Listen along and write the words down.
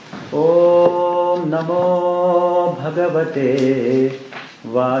Om Namo Bhagavate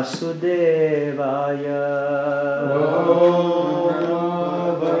Vasudevaya. Om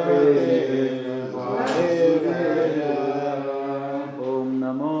Namo Bhagavate Vasudevaya. Om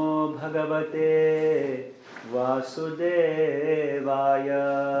Namo Bhagavate Vasudevaya.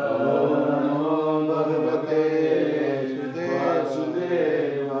 Om Namo Bhagavate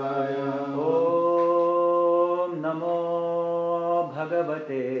Vasudevaya. Om Namo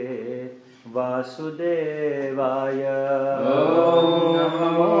Bhagavate Vasudevaya. Om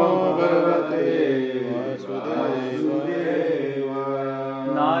Namo Bhagavate Vasudevaya.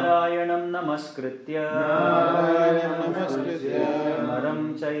 Narayanam Namaskritya Naram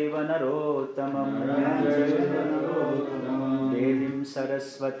Chaiva Narottamam Devim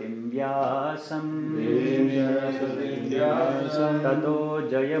Saraswatim Vyasam Tato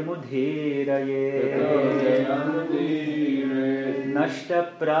Jayamudhiraye.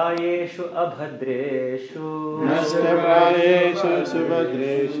 Nashtaprayeshu abhadreshu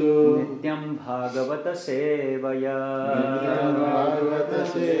subhadreshu Nityam Bhagavata Sevaya.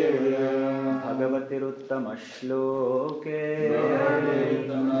 Bhagavatiruttama shloke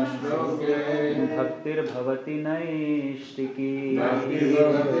Bhaktir Bhavati Naishtiki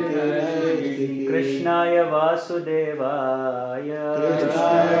Krishnaya Vasudevaya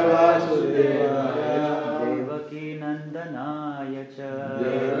Devaki Nandanaya cha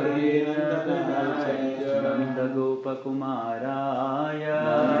Nanda Gopakumaraya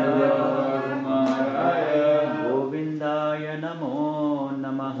Govindaya Namo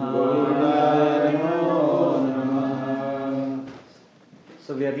Namaha. So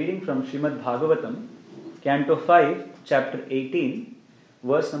we are reading from Srimad Bhagavatam, Canto 5, Chapter 18,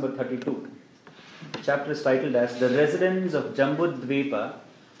 verse number 32. The chapter is titled as The Residents of Jambudvipa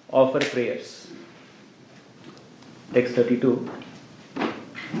Offer Prayers. Text 32.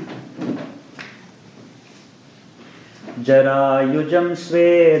 Jarayujam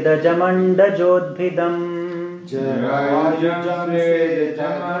Svedajamandajodbhidam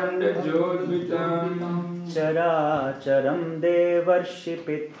Characharam Devarshi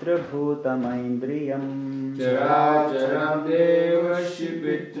Pitrabhutamaindriyam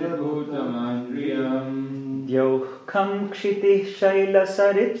Dyaukham Kshitih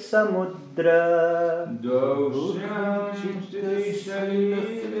Shailasarit Samudra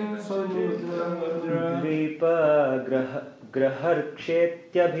Dvipa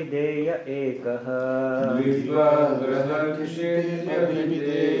Graharkshetyabhideya Ekaha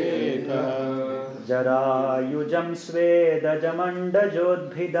Jarayujam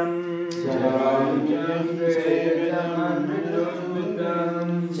Svedajamandajodbhidam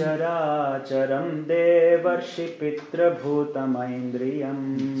Characharam Devarshi Pitrabhutamaindriyam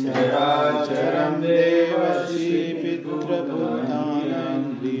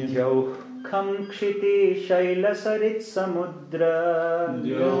Dyaukham Kshiti Shailasarit Samudra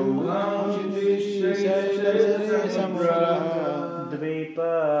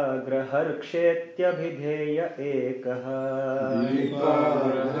Dvipa Graharkshetyabhideya Ekaha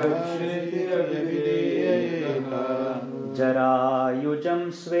Jarayujam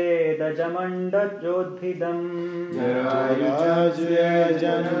Svedajamandajodbhidam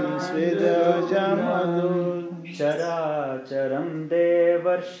Characharam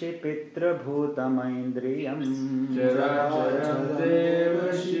Devarshi Pitrabhutamaindriyam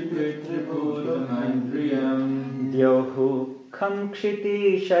Dyaukham Kshiti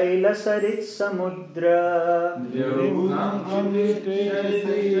Shailasarit Samudra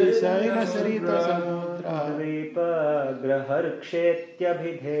Dvipa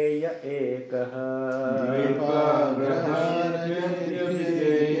Graharkshetyabhideya Ekaha.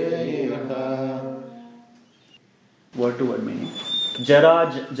 Word to word meaning.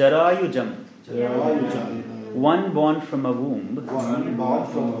 Jarayujam. One born from a womb.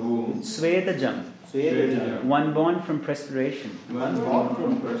 Svedajam. One born from perspiration.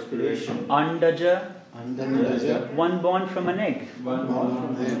 Andaja. One born from an egg.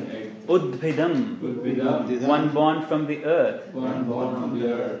 Udbhidam. One born from the earth.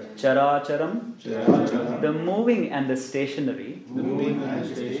 Characharam. The moving and the stationary.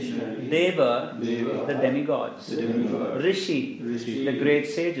 Deva. The demigods. Rishi. The great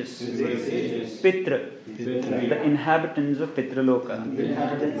sages. Pitra. The inhabitants of Pitraloka.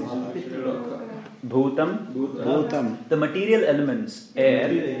 Bhutam. The material elements.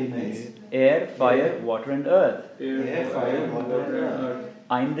 Air, fire, water and earth.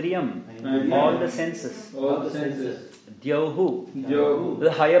 Aindriyam, all the senses. Dyauhu, the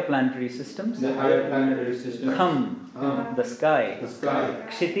higher planetary systems. Kham, the sky.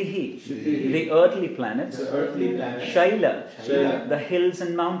 Kshitihi, the earthly planets. Shaila, the hills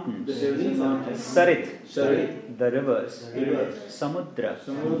and mountains. Sarit, the rivers. Samudra,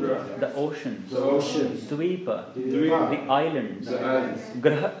 the oceans. Dvipa, the islands.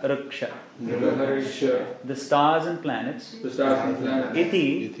 Graha Raksha, the stars and planets.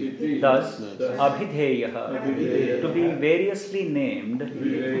 Iti, thus, Abhidheyaha, to be variously named.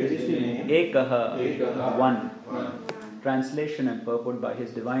 Ekaha, one. Translation and purport by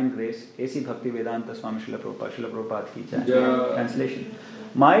His Divine Grace, A.C. Bhaktivedanta Swami Srila Prabhupada ki jai. Translation.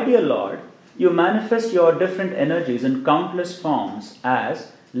 My dear Lord, you manifest your different energies in countless forms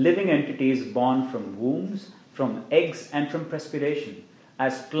as living entities born from wombs, from eggs and from perspiration,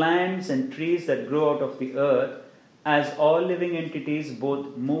 as plants and trees that grow out of the earth, as all living entities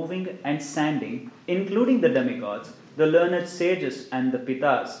both moving and standing, including the demigods, the learned sages and the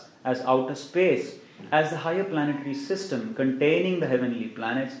pitas, as outer space, as the higher planetary system containing the heavenly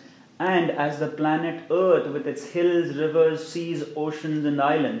planets, and as the planet Earth with its hills, rivers, seas, oceans and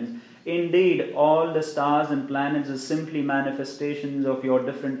islands. Indeed, all the stars and planets are simply manifestations of your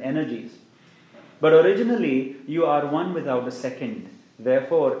different energies. But originally, you are one without a second.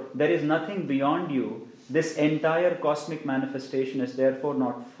 Therefore, there is nothing beyond you. This entire cosmic manifestation is therefore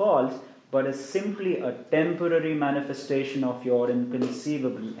not false, but is simply a temporary manifestation of your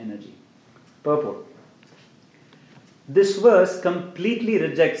inconceivable energy. Purport. This verse completely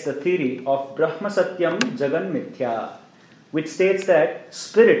rejects the theory of Brahma Satyam Jagan Mithya, which states that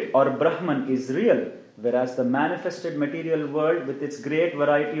spirit or Brahman is real, whereas the manifested material world with its great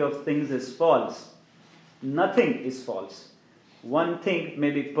variety of things is false. Nothing is false. One thing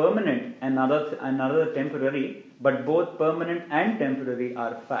may be permanent and another temporary, but both permanent and temporary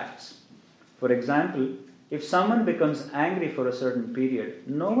are facts. For example, if someone becomes angry for a certain period,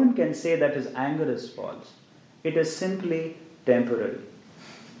 no one can say that his anger is false. It is simply temporary.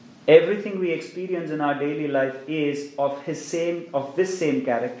 Everything we experience in our daily life is of this same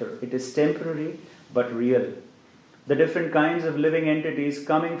character. It is temporary but real. The different kinds of living entities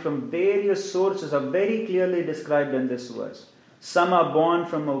coming from various sources are very clearly described in this verse. Some are born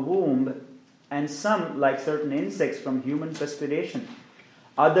from a womb, and some, like certain insects, from human perspiration.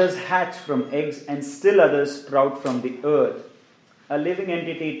 Others hatch from eggs, and still others sprout from the earth. A living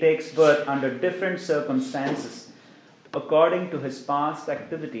entity takes birth under different circumstances according to his past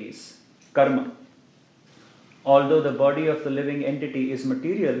activities, karma. Although the body of the living entity is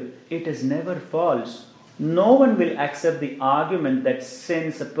material, it is never false. No one will accept the argument that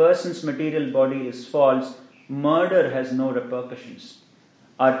since a person's material body is false, murder has no repercussions.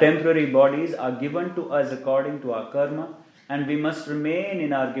 Our temporary bodies are given to us according to our karma, and we must remain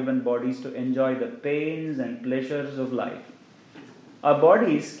in our given bodies to enjoy the pains and pleasures of life. Our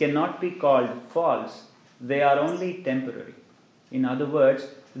bodies cannot be called false, they are only temporary. In other words,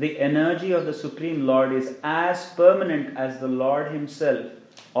 the energy of the Supreme Lord is as permanent as the Lord Himself,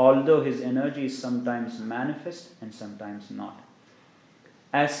 although His energy is sometimes manifest and sometimes not.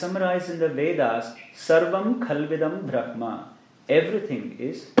 As summarized in the Vedas, Sarvam Khalvidam Brahma, everything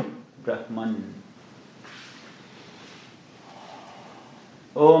is Brahman.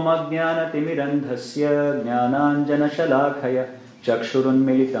 Om Ajnana Timirandhasya Jnananjana Shalakaya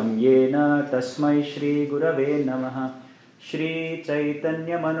Chakshurunmilitam Yena Tasmai Shri Gurave Namaha Shri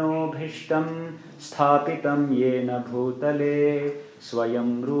Chaitanya Manobhishtam Sthapitam Yena Bhutale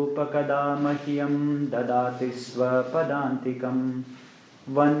Swayam Rupa Kadamahyam Dadati Swapadantikam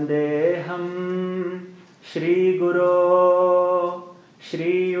Vandeham Shri Guru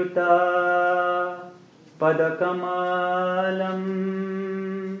Shri Yuta Padakamalam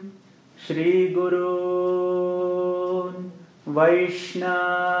Shri Guru Vaishna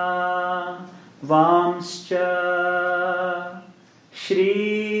Vamscha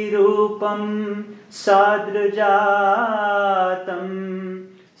Shri Rupam Sadrajatam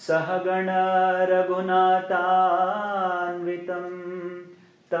Sahagana Raghunathanvitam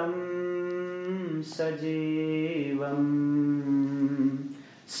Tam Sajivam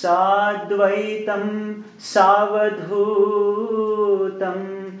Sadvaitam Savadhutam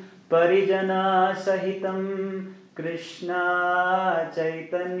Parijana Sahitam Krishna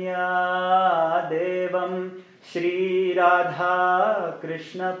Chaitanya Devam Shri Radha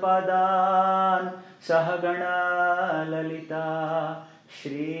Krishna Padan Sahagana Lalita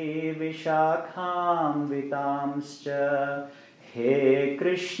Shri Vishakham Vitamscha He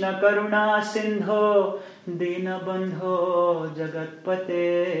Krishna Karuna Sindho Dinabandho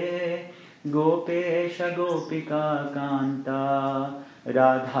Jagatpate Gopesha Gopika Kanta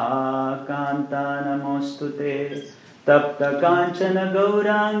Radha Kanta Namostute Tapta Kanchana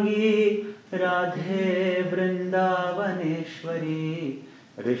Gaurangi Radhe Vrindavaneshwari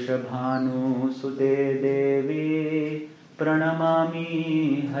Rishabhanusute Devi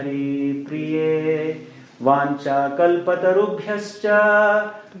Pranamami Hari Priye Vancha Kalpatarubhyascha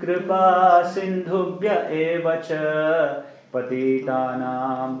Kripa Sindhubhya Evacha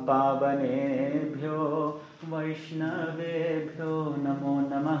Patitanam Pavanebhyo Vaishnavebhyo Namo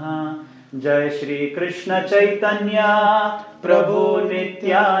Namaha. Jai Shri Krishna Chaitanya Prabhu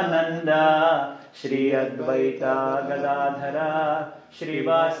Nityananda Shri Advaita Gadadhara Shri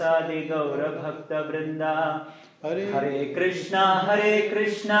Vasadi Gaura Bhakta Vrinda. Hare Krishna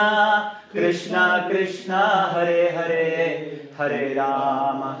Krishna Krishna Hare Hare Hare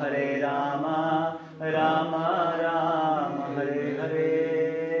Rama Rama Rama Hare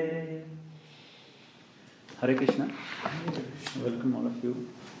Hare. Hare Krishna. Welcome all of you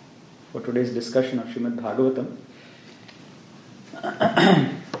for today's discussion of Srimad Bhagavatam.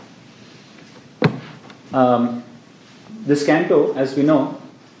 This canto, as we know,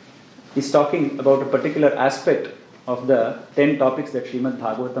 is talking about a particular aspect of the 10 topics that Srimad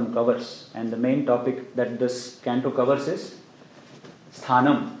Bhagavatam covers. And the main topic that this canto covers is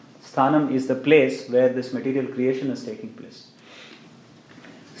Sthanam. Sthanam is the place where this material creation is taking place.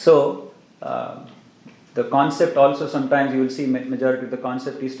 So, the concept also, sometimes you will see majority of the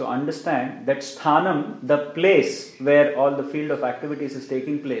concept is to understand that Sthanam, the place where all the field of activities is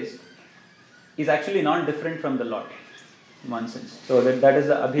taking place, is actually not different from the Lord in one sense. So that is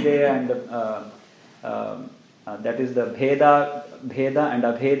the Abhideya and that is the Bheda and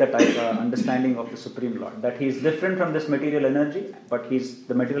Abheda type understanding of the Supreme Lord. That He is different from this material energy, but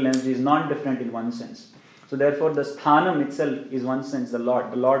the material energy is not different in one sense. So therefore the Sthanam itself is one sense the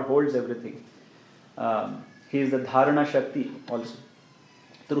Lord. The Lord holds everything. He is the Dharana Shakti also.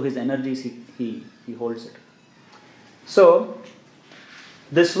 Through His energies he holds it. So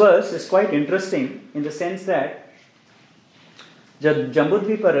this verse is quite interesting in the sense that the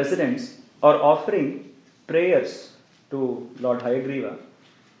Jambudvipa residents are offering prayers to Lord Hayagriva,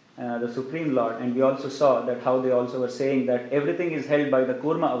 the Supreme Lord, and we also saw that how they also were saying that everything is held by the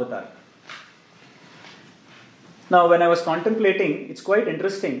Kurma avatar. Now when I was contemplating, it's quite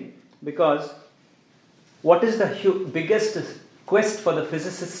interesting because what is the biggest quest for the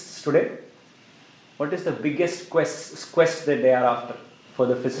physicists today? What is the biggest quest that they are after for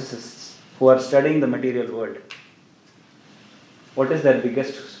the physicists who are studying the material world? What is their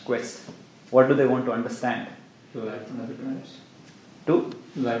biggest quest? What do they want to understand? Life on other planets.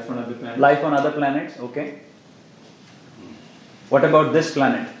 Life on other planets. Life on other planets, okay. What about this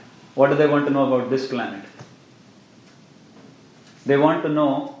planet? What do they want to know about this planet? They want to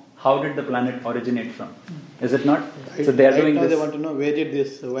know how did the planet originate from? Is it not? Right, So they are doing now this. They want to know where did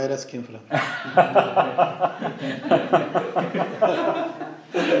this virus came from.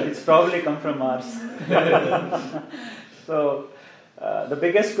 It's probably come from Mars. So the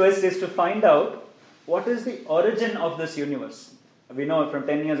biggest quest is to find out what is the origin of this universe. We know from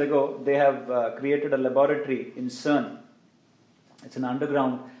 10 years ago they have created a laboratory in CERN. It's an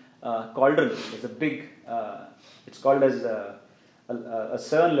underground cauldron. It's a big. It's called as a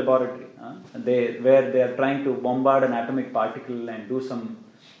CERN laboratory, where they are trying to bombard an atomic particle and do some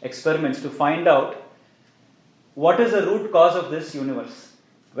experiments to find out what is the root cause of this universe.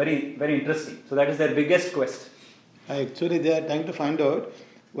 Very, very interesting. So that is their biggest quest. Actually, they are trying to find out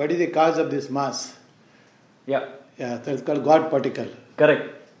what is the cause of this mass. Yeah. Yeah, that's called God particle.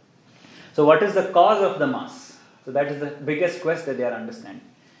 Correct. So what is the cause of the mass? So that is the biggest quest that they are understanding.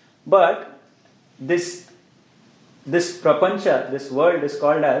 But this prapancha, this world is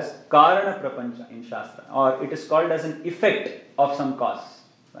called as Karana Prapancha in Shastra, or it is called as an effect of some cause.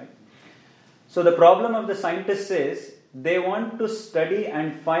 Right? So the problem of the scientists is they want to study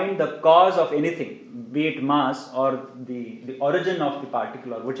and find the cause of anything, be it mass or the origin of the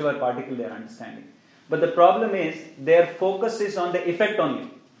particle or whichever particle they are understanding. But the problem is their focus is on the effect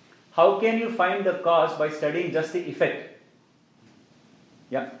only. How can you find the cause by studying just the effect?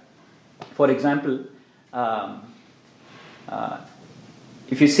 Yeah. For example,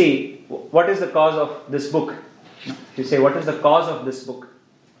 if you see, what is the cause of this book? If you say, what is the cause of this book?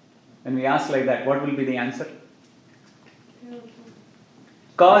 When we ask like that, what will be the answer?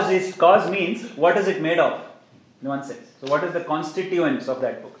 Cause means, what is it made of? In one sense. So what is the constituents of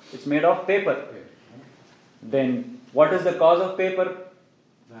that book? It's made of paper. Then, what is the cause of paper?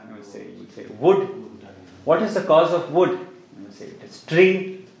 You will say wood. What is the cause of wood? You will say it is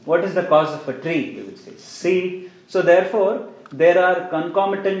tree. What is the cause of a tree? You will say seed. So therefore, there are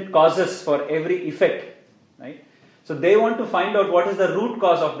concomitant causes for every effect. Right? So they want to find out what is the root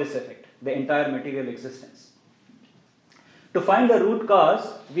cause of this effect, the entire material existence. To find the root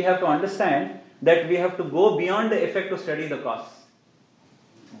cause, we have to understand that we have to go beyond the effect to study the cause.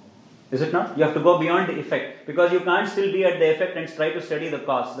 Is it not? You have to go beyond the effect, because you can't still be at the effect and try to study the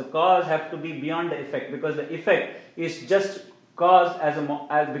cause. The cause has to be beyond the effect, because the effect is just caused as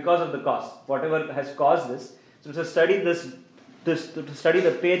because of the cause. Whatever has caused this. So to study to study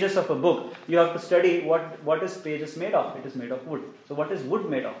the pages of a book, you have to study what is pages made of. It is made of wood. So what is wood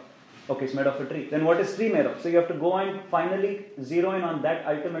made of? Okay, it's made of a tree. Then what is tree made of? So you have to go and finally zero in on that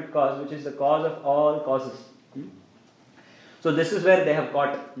ultimate cause, which is the cause of all causes. So this is where they have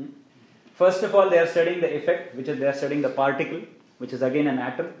got. First of all, they are studying the effect, which is they are studying the particle, which is again an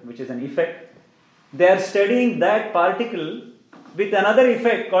atom, which is an effect. They are studying that particle with another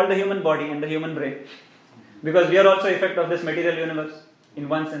effect called the human body and the human brain. Because we are also effect of this material universe. In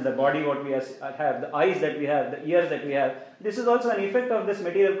one sense, the body what we have, the eyes that we have, the ears that we have, this is also an effect of this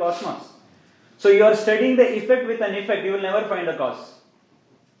material cosmos. So you are studying the effect with an effect, you will never find a cause.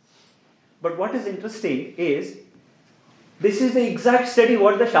 But what is interesting is, this is the exact study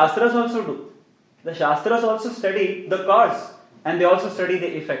what the Shastras also do. The Shastras also study the cause and they also study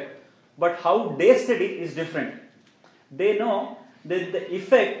the effect. But how they study is different. They know that the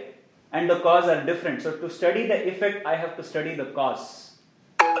effect and the cause are different. So to study the effect, I have to study the cause.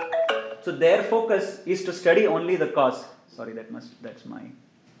 So their focus is to study only the cause. Sorry, that's my,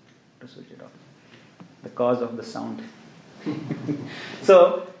 to switch it off. The cause of the sound.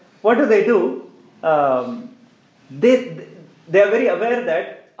 So what do? They are very aware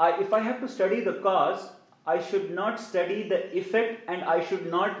that if I have to study the cause, I should not study the effect and I should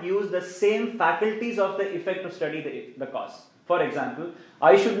not use the same faculties of the effect to study the cause. For example,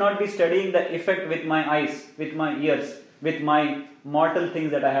 I should not be studying the effect with my eyes, with my ears, with my mortal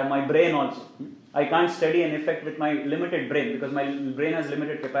things that I have, my brain also. I can't study an effect with my limited brain because my brain has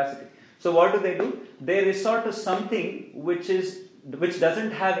limited capacity. So what do? They resort to something which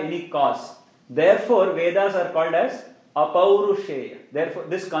doesn't have any cause. Therefore, Vedas are called as Apaurusheya. Therefore,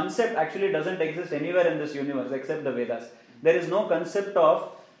 this concept actually doesn't exist anywhere in this universe except the Vedas. There is no concept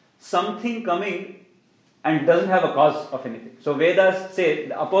of something coming and doesn't have a cause of anything. So Vedas say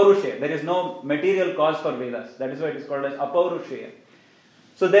Apaurusheya. There is no material cause for Vedas. That is why it is called as Apaurusheya.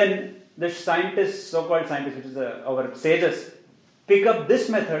 So then the scientists, so-called scientists, which is our sages, pick up this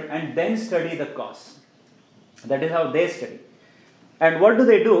method and then study the cause. That is how they study. And what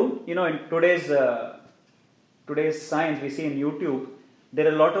do? In today's science, we see in YouTube, there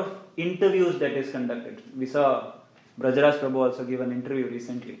are a lot of interviews that is conducted. We saw Brajaraj Prabhu also give an interview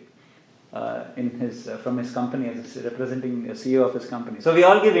recently from his company, as representing the CEO of his company. So we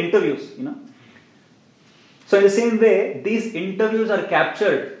all give interviews, So in the same way, these interviews are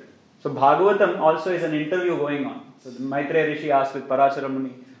captured. So Bhagavatam also is an interview going on. So Maitreya Rishi asks with Parashara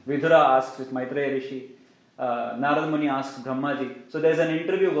Muni, Vidura asks with Maitreya Rishi, Narada Muni asks Brahmaji. So there is an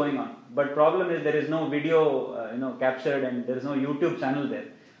interview going on. But problem is there is no video captured and there is no YouTube channel there.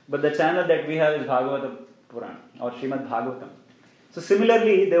 But the channel that we have is Bhagavata Purana or Srimad Bhagavatam. So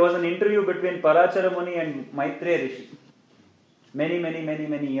similarly, there was an interview between Parashara Muni and Maitreya Rishi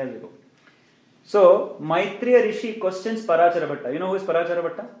many years ago. So Maitreya Rishi questions Parashara Bhatta. You know who is Parashara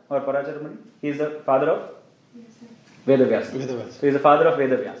Bhatta or Parashara Muni? He is the father of Vedavyasa. So he is the father of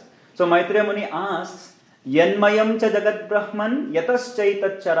Vedavyasa. So Maitreya Muni asks, Yanmayam cha jagat brahman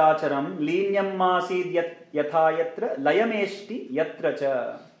yataschaitat characharam linyam masid yatha yatra layameshti yatra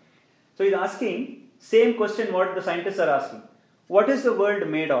cha. So he is asking same question what the scientists are asking. What is the world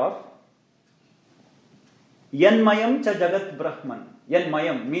made of? Yanmayam cha jagat brahman.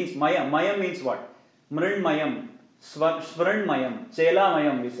 Yanmayam means mayam. Mayam means what? Mrinmayam, Swaranmayam,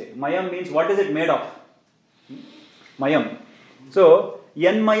 Chelamayam we say. Mayam means what is it made of? Mayam. So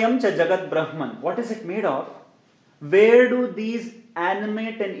Yanmayam cha jagat brahman. What is it made of? Where do these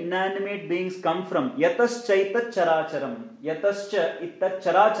animate and inanimate beings come from? Yataschaitat characharam. Yatascha ittat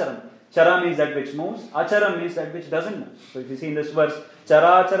characharam. Chara means that which moves. Acharam means that which doesn't move. So if you see in this verse,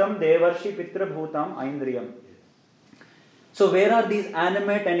 characharam devarshi pitra bhutam aindriyam. So where are these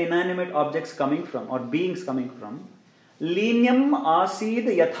animate and inanimate objects coming from or beings coming from? Linyam asid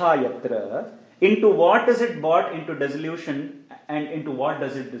yatha yatra. Into what is it brought into dissolution and into what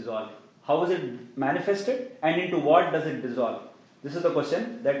does it dissolve? How is it manifested and into what does it dissolve? This is the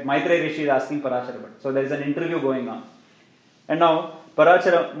question that Maitreya Rishi is asking Parashara Bhatta. So there is an interview going on. And now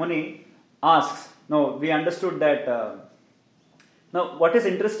Parashara Muni asks, now we understood that, now what is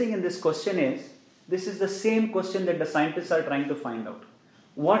interesting in this question is, this is the same question that the scientists are trying to find out.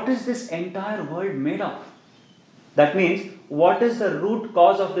 What is this entire world made of? That means, what is the root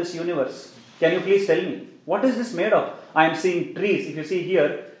cause of this universe? Can you please tell me? What is this made of? I am seeing trees. If you see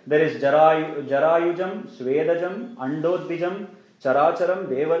here, there is Jarayujam, Svedajam, Andodvijam, Characharam,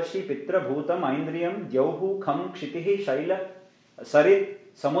 Devarshi, Pitra, Bhutam, Aindriyam, Dyauhu, Kham, Kshitihi, Shaila, Sarit,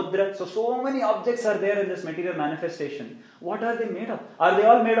 Samudra. So many objects are there in this material manifestation. What are they made of? Are they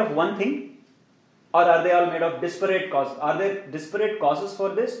all made of one thing? Or are they all made of disparate causes? Are there disparate causes for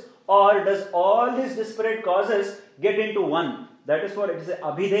this? Or does all these disparate causes get into one? That is what it is.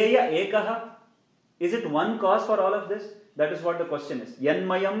 Abhideya ekaha. Is it one cause for all of this? That is what the question is.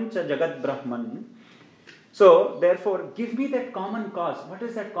 Yanmayam cha jagat brahman. So, therefore, give me that common cause. What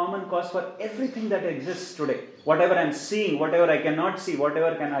is that common cause for everything that exists today? Whatever I am seeing, whatever I cannot see, whatever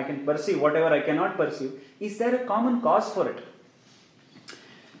I can perceive, whatever I cannot perceive. Is there a common cause for it?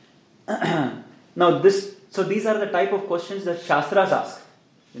 Now, these are the type of questions that Shastras ask.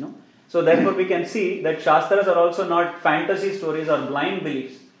 So, therefore, we can see that Shastras are also not fantasy stories or blind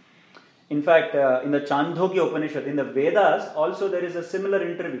beliefs. In fact, in the Chandogya Upanishad, in the Vedas, also there is a similar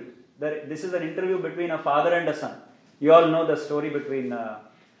interview. This is an interview between a father and a son. You all know the story between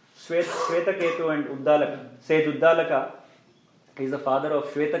Shvetaketu and Uddalaka. Sage Uddalaka is the father of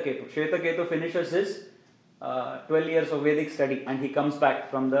Shvetaketu. Shvetaketu finishes his 12 years of Vedic study and he comes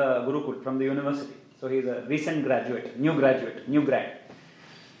back from the Gurukul, from the university. So he is a recent graduate, new grad.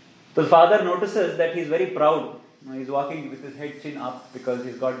 So the father notices that he is very proud. He is walking with his head chin up because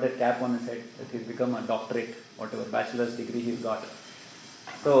he's got that cap on his head, that he's become a doctorate, whatever bachelor's degree he's got.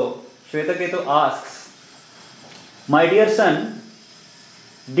 So Shvetaketu asks, my dear son,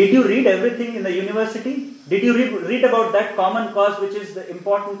 did you read everything in the university? Did you read about that common cause which is the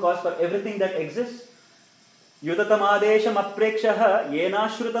important cause for everything that exists? Yutatam adesham aprekshaha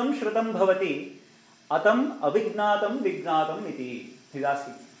yenashrutam shrutam bhavati atam avignatam vignatam iti. He's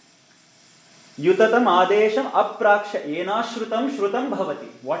asking. Yutatam adesham apraksha yenashrutam shrutam bhavati.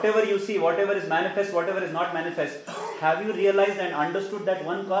 Whatever you see, whatever is manifest, whatever is not manifest, have you realized and understood that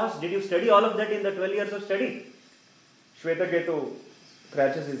one cause? Did you study all of that in the 12 years of study? Shvetaketu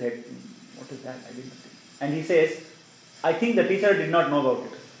scratches his head. What is that? I didn't see. And he says, I think the teacher did not know about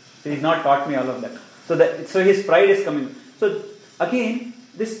it. So he's not taught me all of that. So his pride is coming. So again,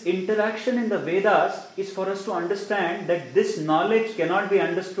 this interaction in the Vedas is for us to understand that this knowledge cannot be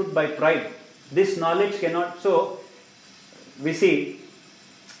understood by pride. This knowledge cannot. So we see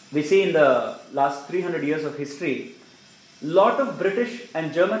in the last 300 years of history, lot of British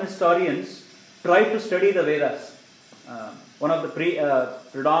and German historians tried to study the Vedas. One of the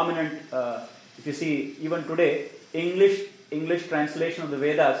predominant, if you see even today, English translation of the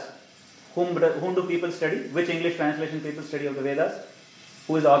Vedas. Whom do people study? Which English translation people study of the Vedas?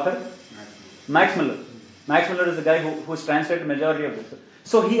 Who is the author? Max Muller. Max Muller is the guy who has translated majority of this.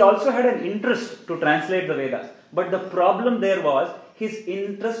 So he also had an interest to translate the Vedas. But the problem there was, his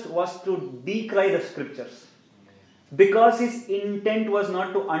interest was to decry the scriptures. Because his intent was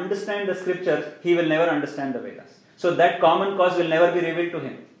not to understand the scriptures, he will never understand the Vedas. So that common cause will never be revealed to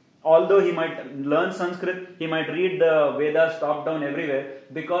him. Although he might learn Sanskrit, he might read the Vedas top down everywhere,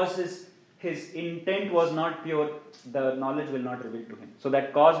 because his intent was not pure, the knowledge will not reveal to him. So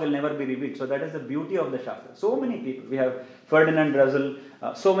that cause will never be revealed. So that is the beauty of the Shastra. So many people, we have Ferdinand Russell,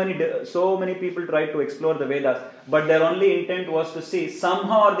 so many people tried to explore the Vedas, but their only intent was to see,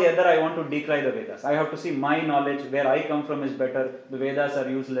 somehow or the other I want to decry the Vedas. I have to see my knowledge, where I come from is better, the Vedas are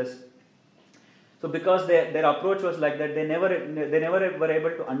useless. So because their approach was like that, they never were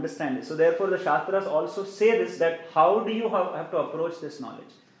able to understand it. So therefore the Shastras also say this, that how do you have to approach this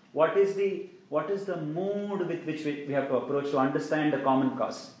knowledge? What is the mood with which we have to approach to understand the common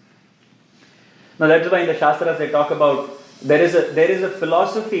cause? Now that's why in the Shastras they talk about, there is a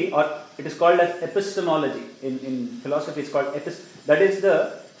philosophy, or it is called as epistemology. In philosophy it's called that is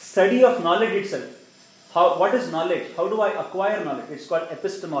the study of knowledge itself. What is knowledge? How do I acquire knowledge? It's called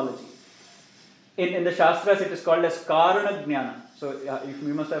epistemology. In the Shastras it is called as Karana Jnana. So if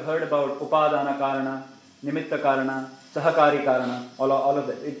you must have heard about Upadana Karana, Nimitta Karana, Sahakari Karana, all of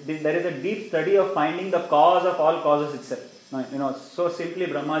that. There is a deep study of finding the cause of all causes itself. So simply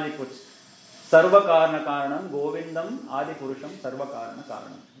Brahmaji puts, Sarva Karana Karanam Govindam Adi Purusham Sarva Karana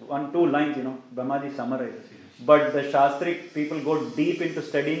Karanam. 2 lines, Brahmaji summarizes. But the Shastric people go deep into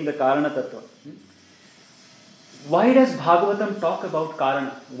studying the Karana Tattva. Why does Bhagavatam talk about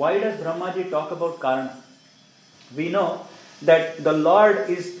Karana? Why does Brahmaji talk about Karana? We know that the Lord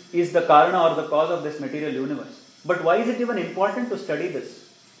is the Karana, or the cause of this material universe. But why is it even important to study this?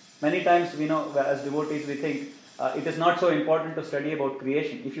 Many times we know, as devotees, we think it is not so important to study about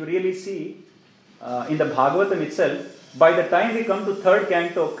creation. If you really see in the Bhagavatam itself, by the time we come to 3rd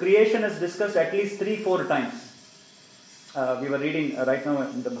canto, creation is discussed at least 3-4 times. We were reading right now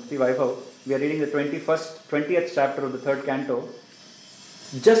in the Bhakti Vaibhav. we are reading the 20th chapter of the 3rd canto.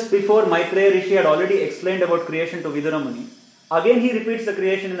 Just before Maitreya Rishi had already explained about creation to Vidura Muni, again he repeats the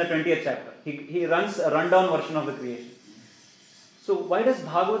creation in the 20th chapter. He runs a rundown version of the creation. So why does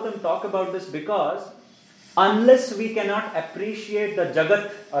Bhagavatam talk about this? Because unless we cannot appreciate the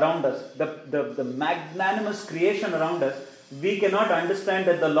Jagat around us, the magnanimous creation around us, we cannot understand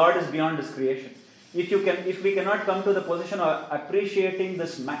that the Lord is beyond this creation. If we cannot come to the position of appreciating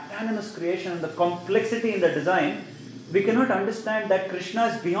this magnanimous creation and the complexity in the design, we cannot understand that Krishna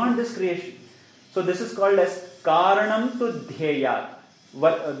is beyond this creation. So this is called as Karanam tu Dhyayat.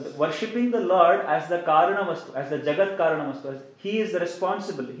 Worshipping the Lord as the Karana Vastu, as the Jagat Karana Vastu. He is the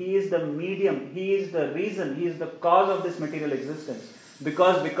responsible, He is the medium, He is the reason, He is the cause of this material existence.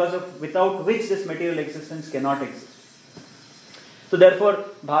 Without which this material existence cannot exist. So therefore,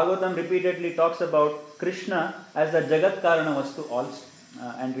 Bhagavatam repeatedly talks about Krishna as the Jagat Karana Vastu also.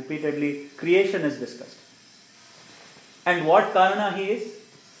 And repeatedly creation is discussed. And what Karana He is?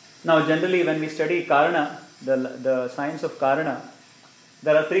 Now generally when we study Karana, the science of Karana,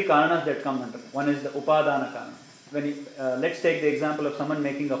 there are 3 Karanas that come under. One is the Upadana Karana. Let's take the example of someone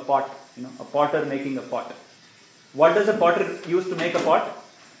making a pot, a potter making a pot. What does a potter use to make a pot?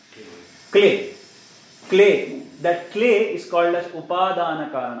 Clay. That clay is called as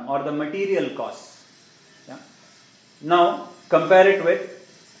Upadana Karana, or the material cause. Yeah? Now compare it with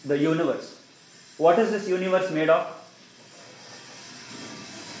the universe. What is this universe made of?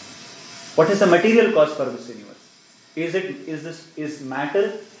 What is the material cause for this universe? Is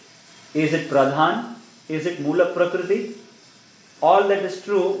matter? Is it pradhan? Is it mula prakriti? All that is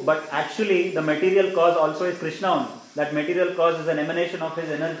true, but actually the material cause also is Krishna only. That material cause is an emanation of His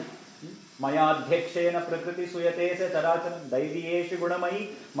energy. Maya adhyakshena prakriti suyate se charachanam daiviyeshu gunamayi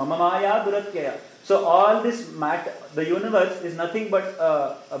mama maya duratyaya. So all this matter, the universe is nothing but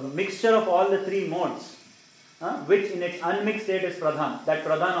a mixture of all the 3 modes, which in its unmixed state is pradhan. That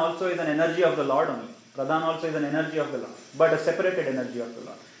pradhan also is an energy of the Lord only. Pradhan also is an energy of the Lord, but a separated energy of the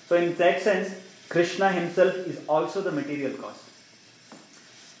Lord. So in that sense, Krishna Himself is also the material cause.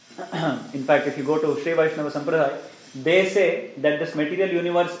 In fact, if you go to Sri Vaishnava Sampradaya, they say that this material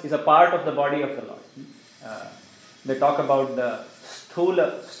universe is a part of the body of the Lord. They talk about the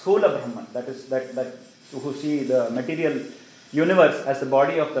Sthula Brahman, that who see the material universe as the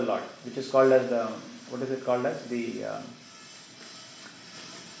body of the Lord, which is called as the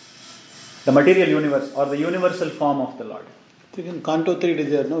material universe, or the universal form of the Lord. In Canto 3 it is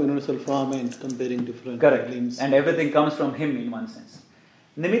there, no? Universal form and comparing different limbs. And everything comes from Him in one sense.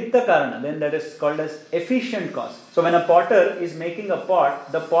 Nimitta Karana, then that is called as efficient cause. So when a potter is making a pot,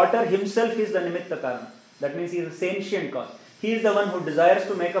 the potter himself is the Nimitta Karana. That means he is a sentient cause. He is the one who desires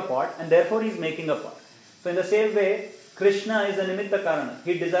to make a pot, and therefore he is making a pot. So in the same way, Krishna is the Nimitta Karana.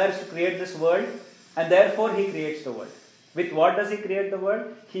 He desires to create this world, and therefore he creates the world. With what does he create the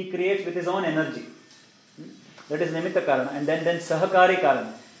world? He creates with his own energy. That is Nimitta Karana. And then Sahakari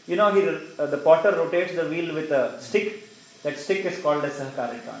Karana. The potter rotates the wheel with a stick. That stick is called as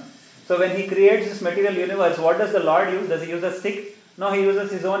Sahakari Karana. So when he creates this material universe, what does the Lord use? Does he use a stick? No, he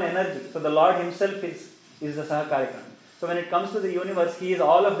uses his own energy. So the Lord himself is the Sahakari Karana. So when it comes to the universe, he is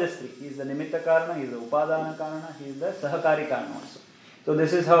all of these 3. He is the Nimitta Karana, he is the Upadana Karana, he is the Sahakari Karana also. So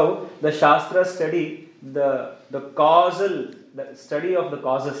this is how the Shastras study the study of the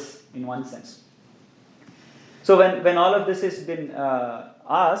causes in one sense. So when all of this has been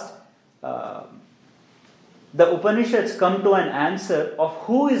asked, the Upanishads come to an answer of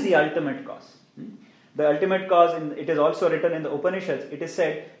who is the ultimate cause. The ultimate cause, it is also written in the Upanishads. It is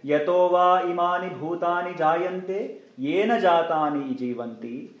said, Yato va imani bhutani jayante yena jatani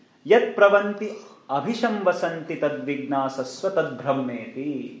ijivanti yat pravanti abhishamvasanti tad vignasasva tad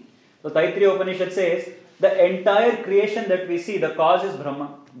brahmeti. So Taittiriya Upanishad says, the entire creation that we see, the cause is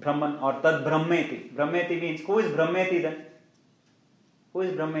Brahman or tad brahmeti. Brahmeti means, who is Brahmeti then? Who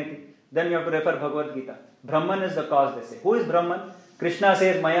is Brahmeti? Then you have to refer Bhagavad Gita. Brahman is the cause, they say. Who is Brahman? Krishna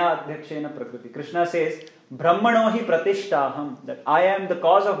says, Maya adhyakshena prakriti. Krishna says, Brahmano hi pratishtaham, that I am the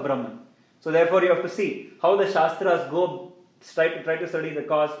cause of Brahman. So therefore you have to see how the Shastras try to study the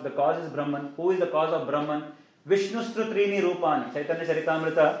cause. The cause is Brahman. Who is the cause of Brahman? Vishnustru trini rupani. Chaitanya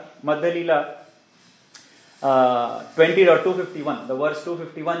Charitamrita, Madhya Leela 20.251. The verse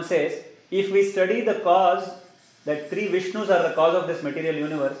 251 says, if we study the cause, that 3 Vishnus are the cause of this material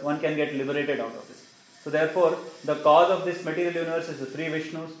universe, one can get liberated out of this. So therefore, the cause of this material universe is the 3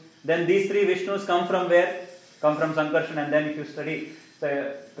 Vishnus. Then these 3 Vishnus come from where? Come from Sankarshan. And then if you study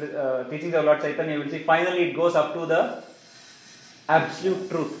the teachings of Lord Chaitanya, you will see finally it goes up to the absolute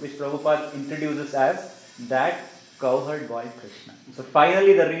truth, which Prabhupada introduces as that cowherd boy Krishna. So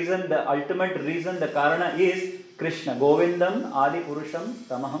finally the ultimate reason, the karana is Krishna. Govindam Adi Purusham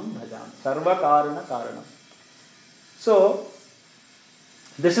Tamaham Bhajam. Sarva Karana Karanam. So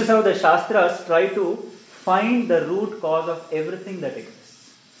this is how the Shastras try to find the root cause of everything that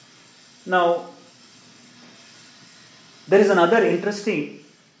exists. Now, there is another interesting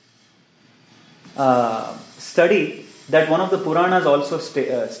study that one of the Puranas also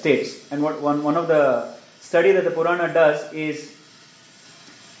states. And what one of the study that the Purana does is,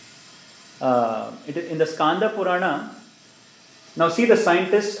 in the Skanda Purana, now see the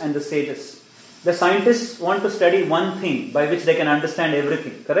scientists and the sages. The scientists want to study one thing by which they can understand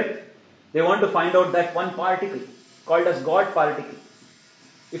everything, correct? They want to find out that one particle called as God particle.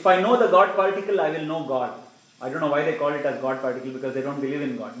 If I know the God particle, I will know God. I don't know why they call it as God particle, because they don't believe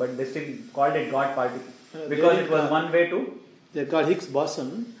in God, but they still called it God particle because it was one way to. They call Higgs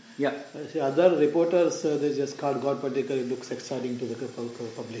boson. Yeah. See, other reporters they just called God particle. It looks exciting to the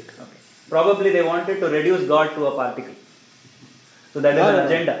public. Okay. Probably they wanted to reduce God to a particle. So that is an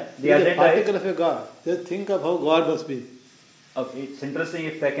agenda. The agenda particle of a God. Just think of how God must be. Okay, it's interesting.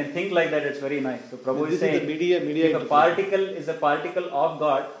 If I can think like that, it's very nice. So Prabhu is saying, media if a particle is a particle of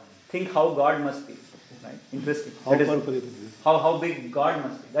God, think how God must be. Right? Interesting. How big God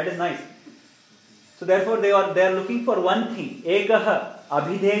must be. That is nice. So therefore they are looking for one thing. Ekaha,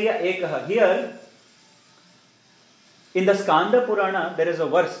 Abhideya Ekaha. Here, in the Skanda Purana, there is a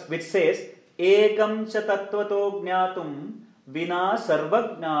verse which says, Ekam cha tattvato jnatum vina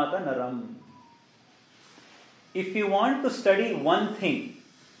sarvajnata naram. If you want to study one thing,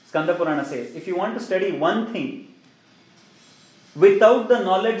 Skanda Purana says, if you want to study one thing, without the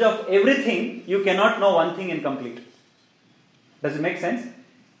knowledge of everything, you cannot know one thing in complete. Does it make sense?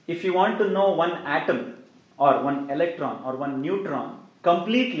 If you want to know one atom, or one electron, or one neutron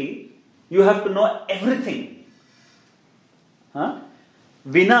completely, you have to know everything.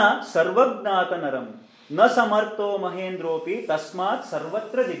 Vina sarvajnata naram na samartho mahendropi tasmat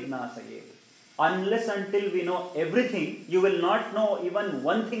sarvatra jignasaye. Unless until we know everything, you will not know even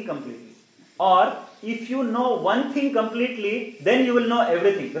one thing completely. Or if you know one thing completely, then you will know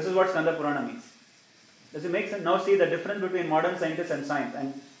everything. This is what Skanda Purana means. Does it make sense? Now see the difference between modern scientists and science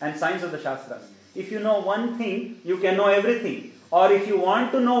and science of the Shastras. If you know one thing, you can know everything. Or if you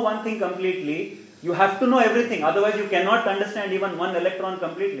want to know one thing completely, you have to know everything. Otherwise you cannot understand even one electron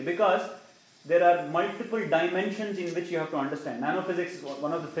completely, because there are multiple dimensions in which you have to understand. Nanophysics is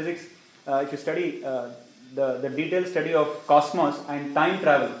one of the physics. If you study the detailed study of cosmos and time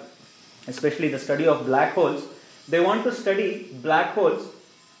travel, especially the study of black holes, they want to study black holes.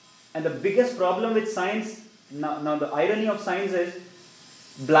 And the biggest problem with science, now the irony of science is,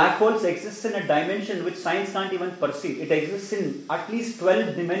 black holes exist in a dimension which science can't even perceive. It exists in at least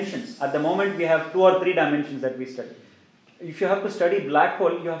 12 dimensions. At the moment we have 2 or 3 dimensions that we study. If you have to study black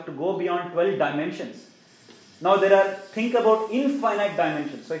hole, you have to go beyond 12 dimensions. Now think about infinite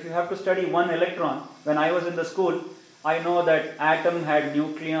dimensions. So if you have to study one electron, when I was in the school, I know that atom had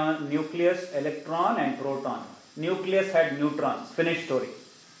nucleus, electron and proton. Nucleus had neutrons. Finished story.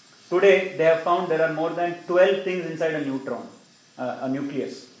 Today they have found there are more than 12 things inside a neutron, a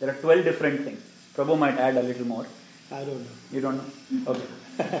nucleus. There are 12 different things. Prabhu might add a little more. I don't know. You don't know? Okay.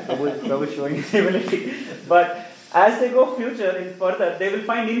 Prabhu is showing his ability. But as they go further, they will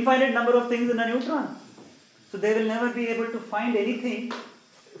find infinite number of things in a neutron. So they will never be able to find anything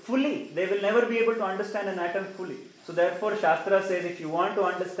fully. They will never be able to understand an atom fully. So therefore Shastra says, if you want to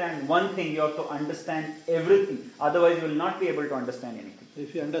understand one thing, you have to understand everything. Otherwise you will not be able to understand anything.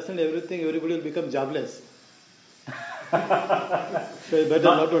 If you understand everything, everybody will become jobless. So you better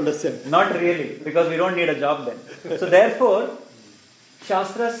not to understand. Not really, because we don't need a job then. So therefore,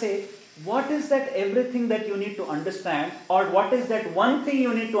 Shastras say, what is that everything that you need to understand, or what is that one thing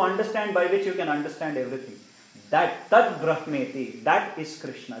you need to understand by which you can understand everything? That Tad Brahmeti, that is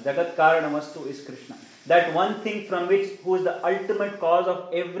Krishna. Jagat Karanamastu is Krishna. That one thing from which, who is the ultimate cause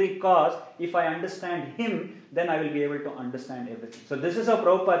of every cause, if I understand him, then I will be able to understand everything. So this is how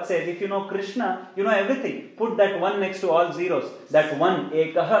Prabhupada says, if you know Krishna, you know everything. Put that one next to all zeros. That one,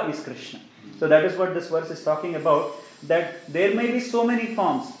 Ekaha, is Krishna. So that is what this verse is talking about, that there may be so many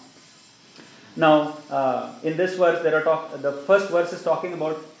forms. Now, in this verse, the first verse is talking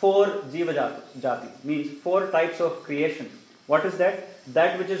about 4 Jiva Jati, means 4 types of creation. What is that?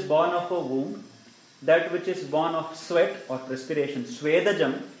 That which is born of a womb, that which is born of sweat or perspiration,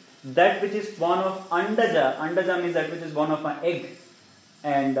 Svedajam, that which is born of Andaja, Andaja means that which is born of an egg,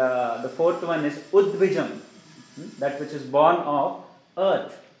 and the 4th one is Udvijam, that which is born of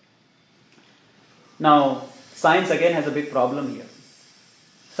earth. Now, science again has a big problem here.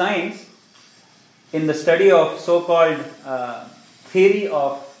 Science in the study of so-called theory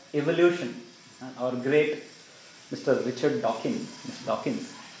of evolution, our great Mr. Richard Dawkins,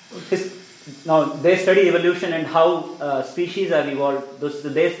 now they study evolution and how species have evolved.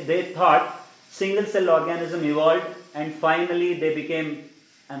 They thought single-cell organism evolved and finally they became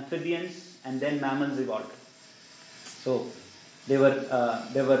amphibians and then mammals evolved. So they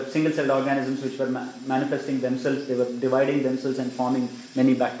were single-celled organisms which were manifesting themselves. They were dividing themselves and forming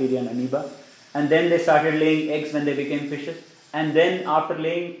many bacteria and amoeba. And then they started laying eggs when they became fishes. And then after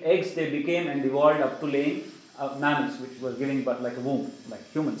laying eggs, they became and evolved up to laying mammals, which was giving birth like a womb,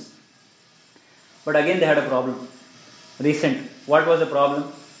 like humans. But again, they had a problem. What was the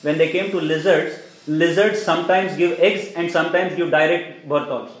problem? When they came to lizards sometimes give eggs and sometimes give direct birth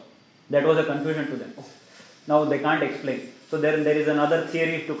also. That was a confusion to them. Now they can't explain. So there is another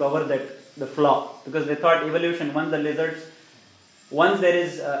theory to cover the flaw, because they thought evolution, once there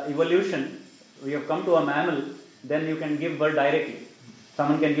is evolution, we have come to a mammal, then you can give birth directly.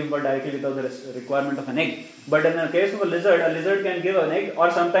 Someone can give birth directly without the requirement of an egg. But in the case of a lizard can give an egg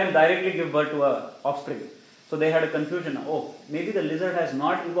or sometimes directly give birth to an offspring. So they had a confusion. Oh, maybe the lizard has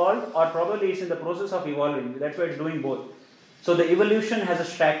not evolved, or probably it's in the process of evolving. That's why it's doing both. So the evolution has a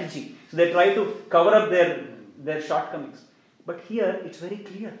strategy. So they try to cover up their shortcomings. But here it's very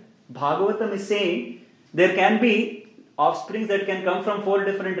clear. Bhagavatam is saying there can be offsprings that can come from 4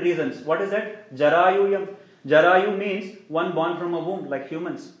 different reasons. What is that? Jarayuyam. Jarayu means one born from a womb, like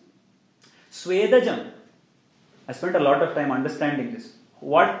humans. Swedajam. I spent a lot of time understanding this.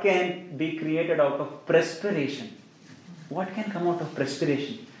 What can be created out of perspiration? What can come out of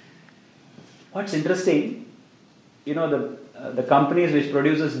perspiration? What's interesting, the companies which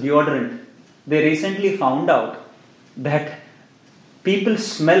produces deodorant, they recently found out that people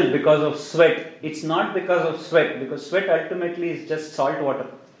smell because of sweat. It's not because of sweat, because sweat ultimately is just salt water.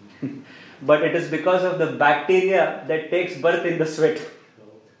 But it is because of the bacteria that takes birth in the sweat.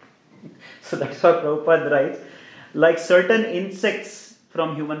 So that's what Prabhupada writes. Like certain insects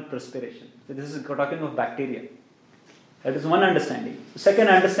from human perspiration. So this is talking of bacteria. That is one understanding. The second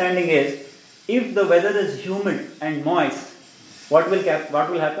understanding is, if the weather is humid and moist, what will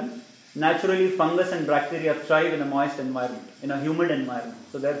happen? Naturally, fungus and bacteria thrive in a moist environment, in a humid environment.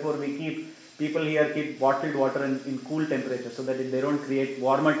 So therefore, people here keep bottled water in cool temperatures so that they don't create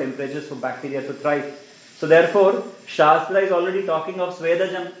warmer temperatures for bacteria to thrive. So therefore, Shastra is already talking of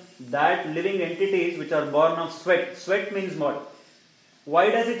Svedajam, that living entities which are born of sweat. Sweat means what? Why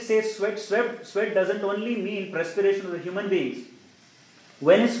does it say sweat? Sweat doesn't only mean perspiration of the human beings.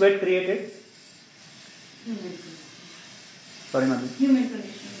 When is sweat created? Sorry, Madhu. Human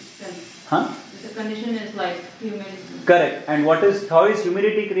condition. Huh? The condition is like human. Correct. And how is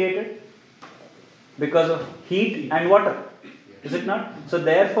humidity created? Because of heat and water. Is it not? So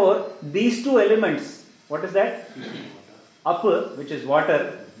therefore, these 2 elements, what is that? Apa, which is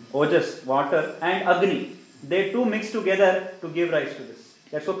water, Ojas, water, and Agni. They 2 mix together to give rise to this.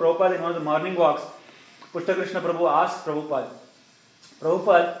 That's why Prabhupada, in one of the morning walks, Pushta Krishna Prabhu asked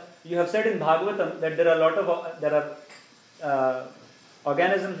Prabhupada, you have said in Bhagavatam that there are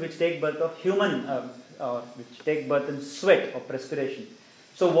organisms which take birth of which take birth in sweat or perspiration.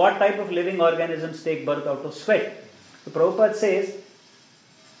 So what type of living organisms take birth out of sweat? So Prabhupada says,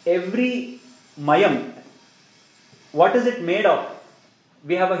 every mayam, what is it made of?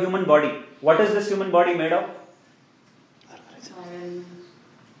 We have a human body. What is this human body made of?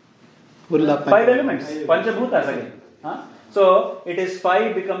 5 elements. Panchabhutas again. So it is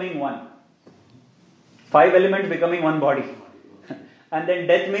 5 becoming 1. 5 elements becoming 1 body. And then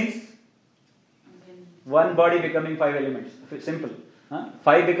death means 1 body becoming 5 elements. Simple.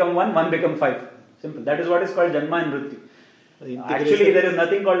 5 become 1, 1 become 5. Simple. That is what is called Janma and Mrityu. Actually, there is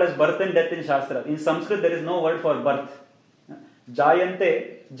nothing called as birth and death in Shastra. In Sanskrit, there is no word for birth.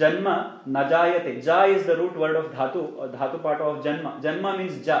 Jayante, Janma, Najayate. Ja is the root word of Dhatu, or Dhatu part of Janma. Janma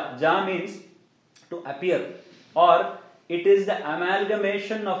means Ja. Ja means to appear. Or it is the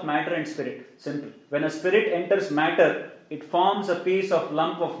amalgamation of matter and spirit. Simple. When a spirit enters matter, it forms a piece of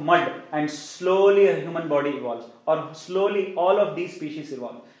lump of mud and slowly a human body evolves. Or slowly all of these species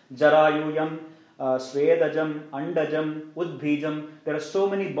evolve. Jarayuyam, Svedajam, Andajam, Udbhijam. There are so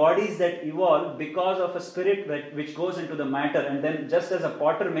many bodies that evolve because of a spirit which goes into the matter, and then just as a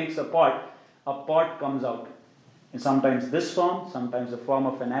potter makes a pot comes out. And sometimes this form, sometimes the form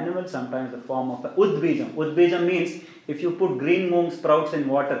of an animal, sometimes the form of a Udbhijam. Udbhijam means if you put green moong sprouts in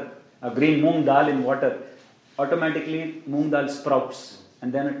water, a green moong dal in water, automatically moong dal sprouts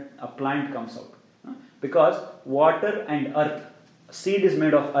and then a plant comes out. Because water and earth, seed is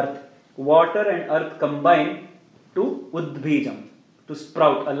made of earth. Water and earth combine to Udbhijam, to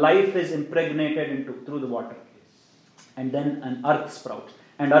sprout. A life is impregnated through the water. And then an earth sprouts.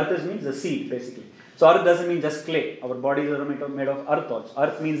 And earth means the seed, basically. So earth doesn't mean just clay. Our bodies are made of earth also.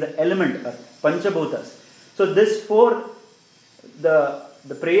 Earth means the element earth, Panchabhutas. So this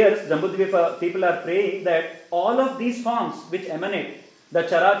the prayers, Jambudvipa people are praying that all of these forms which emanate, the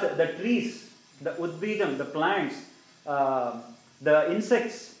trees, the udbijam, the plants, the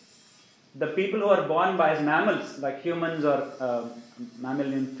insects, the people who are born by as mammals, like humans or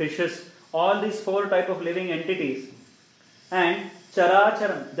mammalian fishes, all these 4 type of living entities, and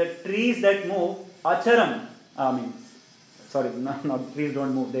characharam, the trees that move, acharam, not trees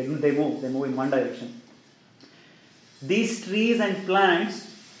don't move, they move in one direction. These trees and plants,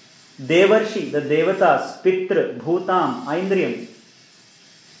 Devarshi, the Devatas, Pitra, Bhutam, Aindriyam.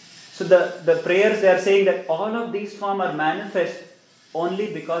 So the prayers they are saying that all of these forms are manifest only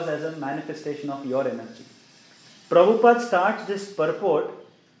because as a manifestation of your energy. Prabhupada starts this purport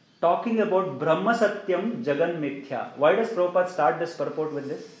talking about Brahma Satyam Jagan Mithya. Why does Prabhupada start this purport with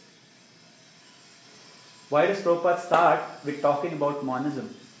this? Why does Prabhupada start with talking about monism?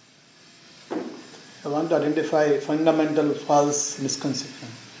 I want to identify fundamental false misconception.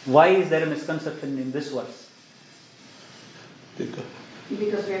 Why is there a misconception in this verse?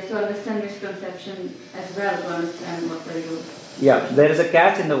 Because we have to understand misconception as well to understand what they do. Yeah, there is a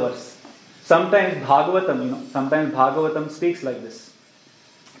catch in the verse. Sometimes Bhagavatam speaks like this.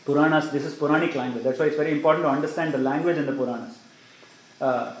 Puranas, this is Puranic language. That's why it's very important to understand the language in the Puranas.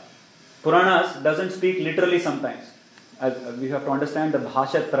 Puranas doesn't speak literally sometimes. We have to understand the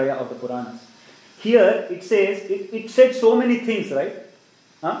Bhasha Traya of the Puranas. Here it says, it said so many things, right?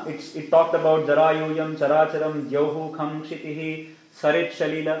 It talked about Jarayuyam, Characharam, Jyohu, Kham, Kshitihi, Sarit,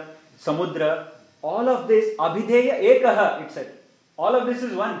 Shalila, Samudra. All of this, Abhideya Ekaha, it said. All of this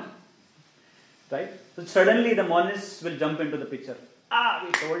is one. Right? So suddenly the monists will jump into the picture.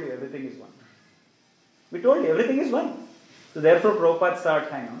 We told you everything is one. We told you everything is one. So therefore Prabhupada starts,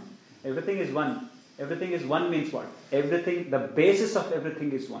 hang on. Everything is one. Everything is one means what? Everything, the basis of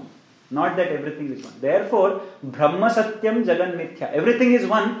everything is one. Not that everything is one. Therefore, Brahma Satyam Jagan Mithya. Everything is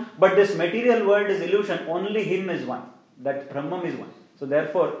one, but this material world is illusion. Only Him is one. That Brahman is one. So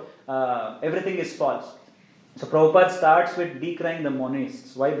therefore, everything is false. So Prabhupada starts with decrying the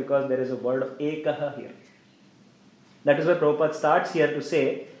monists. Why? Because there is a word of Ekaha here. That is why Prabhupada starts here to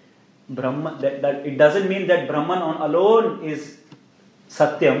say, Brahman, that it doesn't mean that Brahman alone is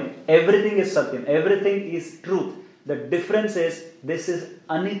Satyam. Everything is Satyam. Everything is truth. The difference is, this is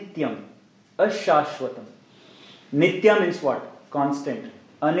Anityam, Ashashvatam. Nitya means what? Constant.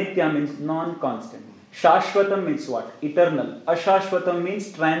 Anitya means non-constant. Shashvatam means what? Eternal. Ashashvatam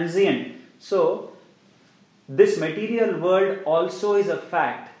means transient. So, this material world also is a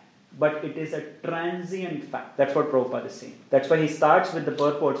fact, but it is a transient fact. That's what Prabhupada is saying. That's why he starts with the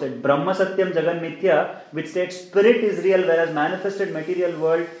purport, said Brahma Satyam Jagan Mithya, which states spirit is real, whereas manifested material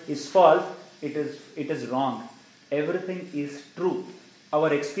world is false. It is wrong. Everything is true.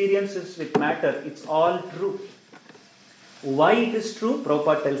 Our experiences with matter, it's all true. Why it is true?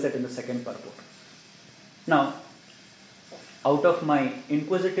 Prabhupada tells it in the second purport. Now, out of my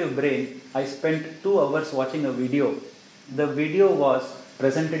inquisitive brain, I spent 2 hours watching a video. The video was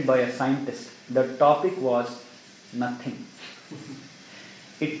presented by a scientist. The topic was nothing.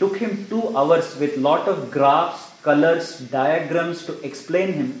 It took him 2 hours with lot of graphs, colors, diagrams to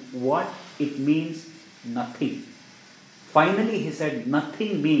explain him what it means nothing. Finally, he said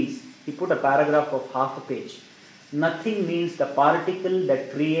nothing means, he put a paragraph of half a page. Nothing means the particle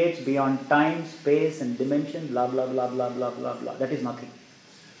that creates beyond time, space and dimension, blah, blah, blah, blah, blah, blah, blah. That is nothing.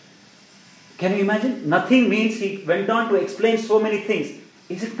 Can you imagine? Nothing means he went on to explain so many things.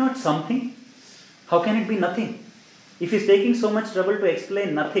 Is it not something? How can it be nothing? If he's taking so much trouble to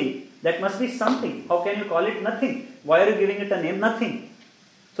explain nothing, that must be something. How can you call it nothing? Why are you giving it a name nothing?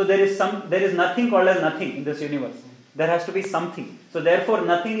 So there is nothing called as nothing in this universe. There has to be something. So therefore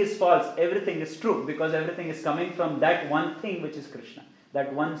nothing is false. Everything is true because everything is coming from that one thing which is Krishna.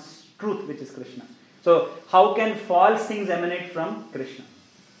 That one truth which is Krishna. So how can false things emanate from Krishna?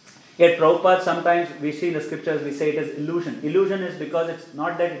 Yet Prabhupada, sometimes we see in the scriptures, we say it is illusion. Illusion is because it's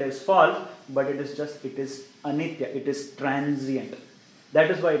not that it is false, but it is anitya, it is transient. That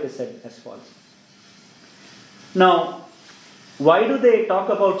is why it is said as false. Now, why do they talk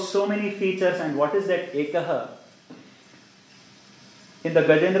about so many features and what is that ekaha? In the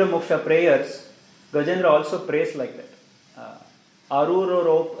Gajendra Moksha prayers, Gajendra also prays like that. Arura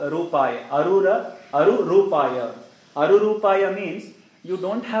Rupaya. Aru Rupaya. Aru Rupaya means you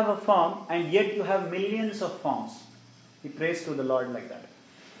don't have a form and yet you have millions of forms. He prays to the Lord like that.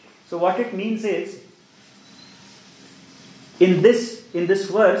 So what it means is, in this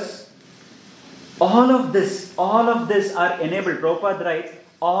verse, all of this are enabled. Prabhupada writes,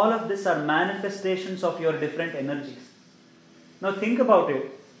 all of this are manifestations of your different energies. Now think about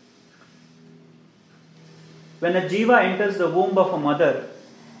it. When a jiva enters the womb of a mother,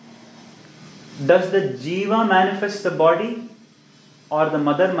 does the jiva manifest the body, or the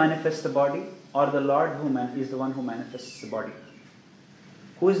mother manifests the body, or the Lord is the one who manifests the body?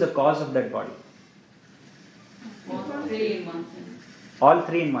 Who is the cause of that body? All three in one sense. All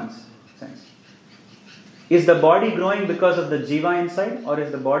three in one sense. Is the body growing because of the jiva inside, or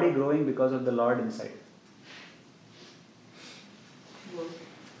is the body growing because of the Lord inside?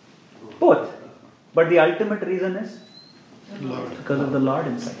 Both. But the ultimate reason is because of the Lord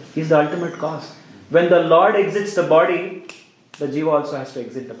inside. He is the ultimate cause. When the Lord exits the body, the jiva also has to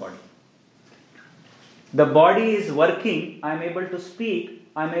exit the body. The body is working, I am able to speak,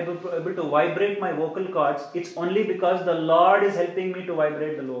 I am able to vibrate my vocal cords. It's only because the Lord is helping me to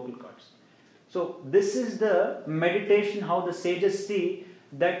vibrate the vocal cords. So this is the meditation, how the sages see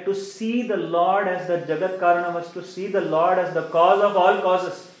that to see the Lord as the Jagat Karana was to see the Lord as the cause of all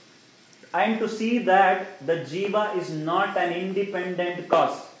causes. And to see that the jiva is not an independent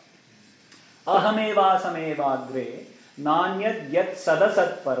cause. Ahameva samevagre nanyat yat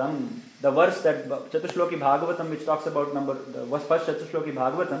sadasat param. The verse that Chatushloki Bhagavatam, which talks about the first Chatushloki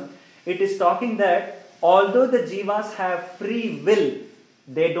Bhagavatam, it is talking that although the jivas have free will,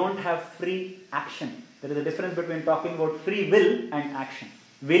 they don't have free action. There is a difference between talking about free will and action.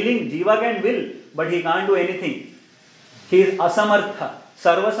 Willing, jiva can will, but he can't do anything. He is asamartha.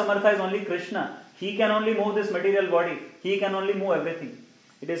 Sarva Samartha is only Krishna. He can only move this material body. He can only move everything.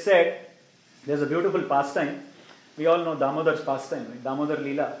 It is said, there's a beautiful pastime. We all know Damodar's pastime, right? Damodar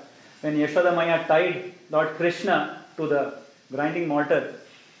Leela. When Yashoda Maya tied Lord Krishna to the grinding mortar,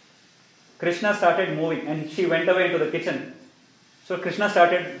 Krishna started moving and she went away into the kitchen. So Krishna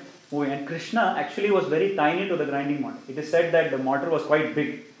started moving, and Krishna actually was very tiny to the grinding mortar. It is said that the mortar was quite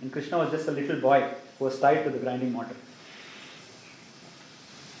big and Krishna was just a little boy who was tied to the grinding mortar.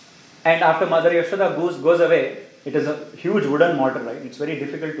 And after Mother Yashoda goes away, it is a huge wooden mortar, right? It's very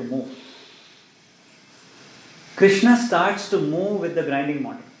difficult to move. Krishna starts to move with the grinding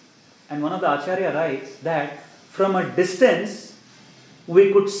mortar. And one of the Acharya writes that from a distance,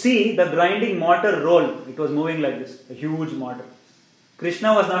 we could see the grinding mortar roll. It was moving like this, a huge mortar.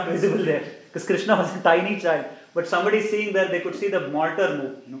 Krishna was not visible there, because Krishna was a tiny child. But somebody seeing there, they could see the mortar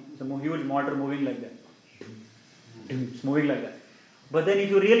move. It's a huge mortar moving like that. It's moving like that. But then if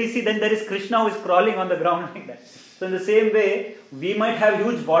you really see, then there is Krishna who is crawling on the ground like that. So in the same way, we might have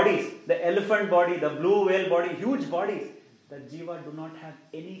huge bodies. The elephant body, the blue whale body, huge bodies. The jiva do not have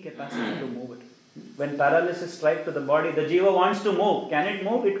any capacity to move it. When paralysis strikes to the body, the jiva wants to move. Can it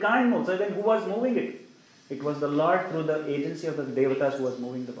move? It can't move. So then who was moving it? It was the Lord through the agency of the devatas who was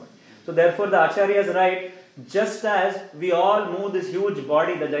moving the body. So therefore the Acharyas write, just as we all move this huge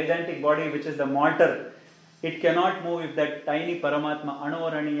body, the gigantic body which is the mortar, it cannot move if that tiny Paramatma,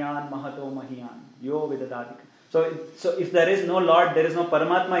 Anoraniyan Mahato Mahiyan, Yo Vidadatika. So if there is no Lord, there is no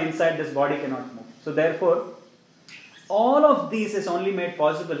Paramatma inside, this body cannot move. So therefore, all of these is only made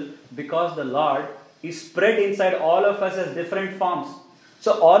possible because the Lord is spread inside all of us as different forms.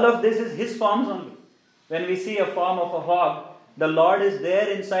 So all of this is His forms only. When we see a form of a hog, the Lord is there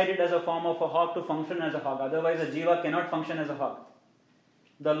inside it as a form of a hog to function as a hog. Otherwise a jiva cannot function as a hog.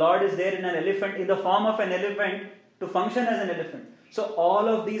 The Lord is there in an elephant, in the form of an elephant, to function as an elephant. So all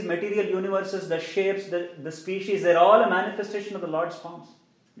of these material universes, the shapes, the species, they're all a manifestation of the Lord's forms.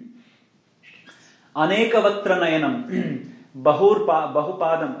 Anekavatra nayanam,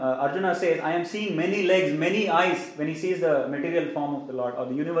 bahupadam. Arjuna says, I am seeing many legs, many eyes, when he sees the material form of the Lord, or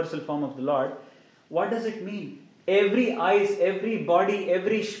the universal form of the Lord. What does it mean? Every eyes, every body,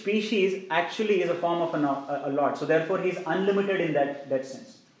 every species actually is a form of a Lord. So therefore he is unlimited in that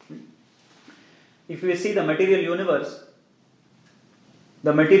sense. If we see the material universe,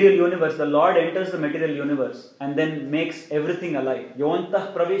 the Lord enters the material universe and then makes everything alive.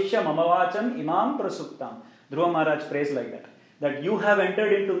 Yontah pravishya mamavacham imam prasuptam. Dhruva Maharaj prays like that you have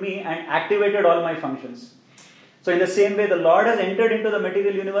entered into me and activated all my functions. So in the same way, the Lord has entered into the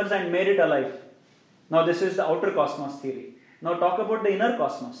material universe and made it alive. Now this is the outer cosmos theory. Now talk about the inner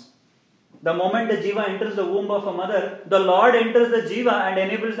cosmos. The moment the jiva enters the womb of a mother, the Lord enters the jiva and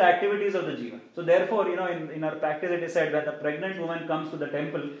enables the activities of the jiva. So therefore, in our practice it is said when the pregnant woman comes to the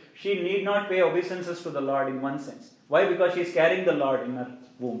temple, she need not pay obeisances to the Lord in one sense. Why? Because she is carrying the Lord in her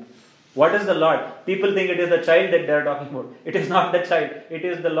womb. What is the Lord? People think it is the child that they are talking about. It is not the child. It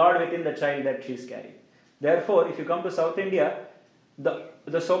is the Lord within the child that she is carrying. Therefore, if you come to South India,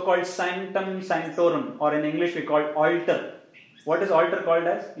 the so-called sanctum sanctorum, or in English we call altar, What is altar called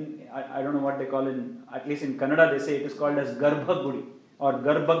as? I don't know what they call it. At least in Kannada they say it is called as Garbha Gudi or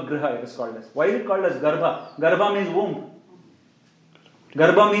Garbha Griha it is called as. Why is it called as Garbha? Garbha means womb.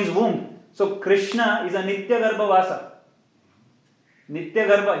 Garbha means womb. So Krishna is a Nitya Garbha Vasa. Nitya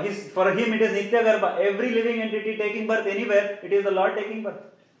Garbha. For him it is Nitya Garbha. Every living entity taking birth anywhere, it is the Lord taking birth.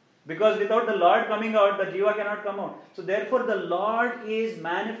 Because without the Lord coming out, the Jiva cannot come out. So therefore the Lord is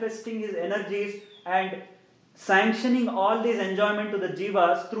manifesting His energies and sanctioning all this enjoyment to the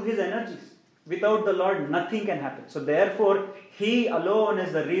Jivas through His energies. Without the Lord, nothing can happen. So therefore, He alone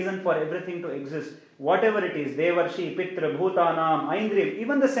is the reason for everything to exist. Whatever it is, Devarshi, Pitra, Bhutanam, Aindriyam,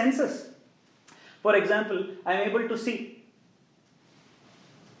 even the senses. For example, I am able to see.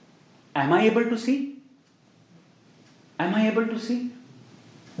 Am I able to see? Am I able to see?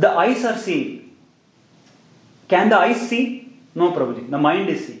 The eyes are seeing. Can the eyes see? No, Prabhuji. The mind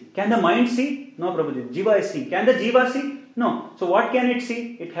is seeing. Can the mind see? No, Prabhuji. Jiva is seeing. Can the Jiva see? No. So what can it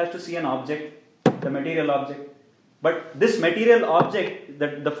see? It has to see an object, the material object. But this material object,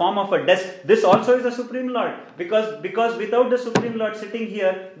 the form of a desk, this also is the Supreme Lord. Because without the Supreme Lord sitting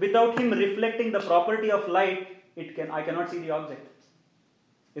here, without Him reflecting the property of light, I cannot see the object.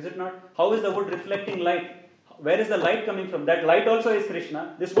 Is it not? How is the wood reflecting light? Where is the light coming from? That light also is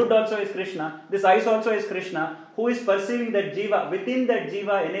Krishna. This wood also is Krishna. This eyes also is Krishna. Who is perceiving that Jiva? Within that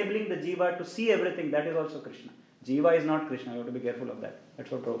Jiva, enabling the Jiva to see everything, that is also Krishna. Jiva is not Krishna. You have to be careful of that.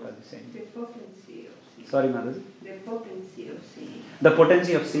 That's what Prabhupada is saying. The potency of seeing. Sorry, Mataji. The potency of seeing. The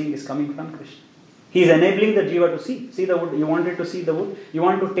potency of seeing is coming from Krishna. He is enabling the Jiva to see. See the wood. You wanted to see the wood. You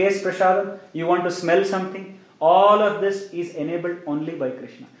want to taste prasadam. You want to smell something. All of this is enabled only by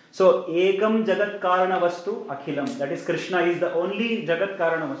Krishna. So, Ekam Jagat Karana Vastu Akhilam. That is, Krishna is the only Jagat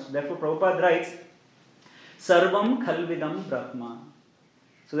Karana Vastu. Therefore, Prabhupada writes, Sarvam Khalvidam Brahma.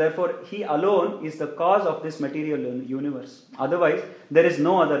 So, therefore, He alone is the cause of this material universe. Otherwise, there is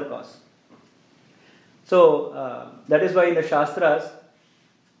no other cause. So, that is why in the Shastras,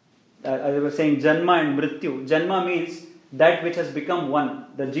 I was saying Janma and Mrityu. Janma means that which has become one.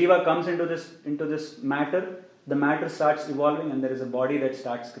 The Jiva comes into this matter. The matter starts evolving and there is a body that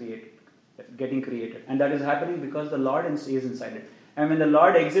starts getting created. And that is happening because the Lord is inside it. And when the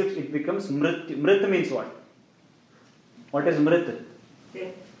Lord exits, it becomes Mrit. Mrit means what? What is Mrit?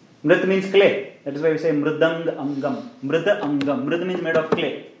 Mrit means clay. That is why we say Mridang Angam. Mrida Angam. Mrid means made of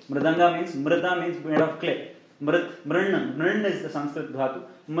clay. Mridanga means, Mrida means made of clay. Mrit, Mrn. Mrn is the Sanskrit dhatu.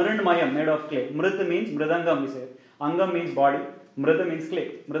 Mrnmayam, made of clay. Mrit means Mridangam, we say. Angam means body. Mrida means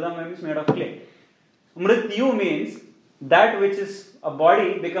clay. Mridanga means made of clay. Mrityu means that which is a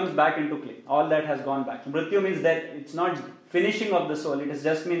body becomes back into clay. All that has gone back. Mrityu means that it's not finishing of the soul. It is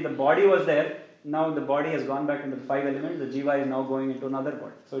just means the body was there. Now the body has gone back into the 5 elements. The Jiva is now going into another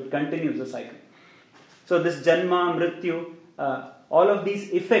body. So it continues the cycle. So this Janma, Mrityu, all of these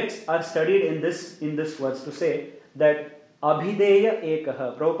effects are studied in this verse to say that Abhideya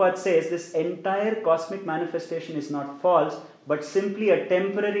Ekaha. Prabhupada says this entire cosmic manifestation is not false, but simply a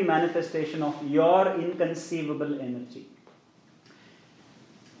temporary manifestation of your inconceivable energy.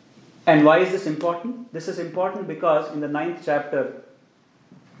 And why is this important? This is important because in the 9th chapter,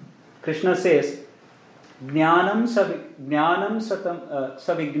 Krishna says, Jnanam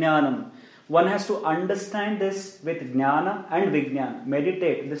savijnanam. One has to understand this with jnana and vijnana.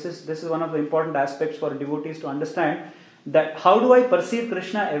 Meditate. This is one of the important aspects for devotees to understand that how do I perceive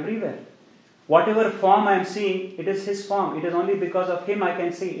Krishna everywhere? Whatever form I am seeing, it is His form. It is only because of Him I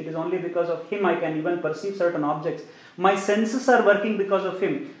can see. It is only because of Him I can even perceive certain objects. My senses are working because of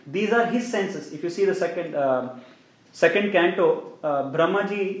Him. These are His senses. If you see the second canto,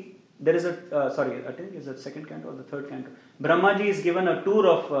 Brahmaji, there is I think it's the second canto or the third canto. Brahmaji is given a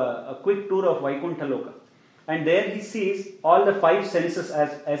quick tour of Vaikuntha Loka. And there he sees all the 5 senses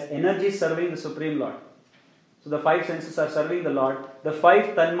as energy serving the Supreme Lord. So the 5 senses are serving the Lord. The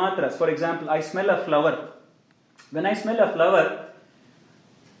 5 tanmatras, for example, I smell a flower. When I smell a flower,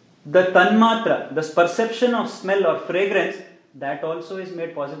 the tanmatra, the perception of smell or fragrance, that also is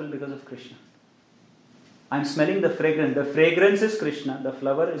made possible because of Krishna. I am smelling the fragrance. The fragrance is Krishna. The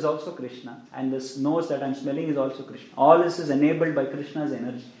flower is also Krishna. And this nose that I am smelling is also Krishna. All this is enabled by Krishna's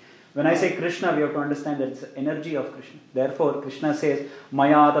energy. When I say Krishna, we have to understand that it's the energy of Krishna. Therefore, Krishna says,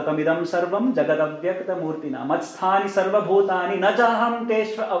 Maya tatamidam sarvam jagadavyakta murtina matsthani sarva bhutani nachaham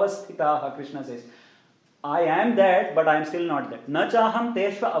teshva avasthitaha. Krishna says, I am that, but I am still not that. Nachaham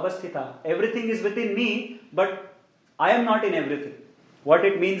teshva avasthitaha. Everything is within me, but I am not in everything. What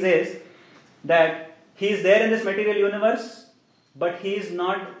it means is that He is there in this material universe, but He is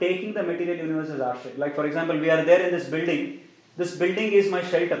not taking the material universe as ashray. Like for example, we are there in this building. This building is my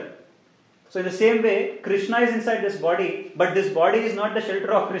shelter. So in the same way, Krishna is inside this body, but this body is not the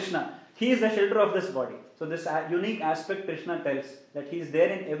shelter of Krishna. He is the shelter of this body. So this unique aspect Krishna tells that he is there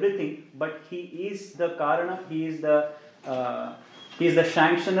in everything, but he is the Karana, he is the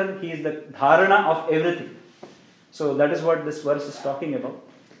sanctioner, he is the Dharana of everything. So that is what this verse is talking about.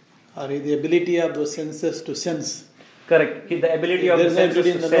 Or the ability of those senses to sense. Correct. The ability of the senses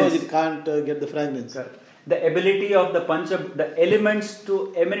to sense. Nose, it can't get the fragrance. Correct. The ability of the elements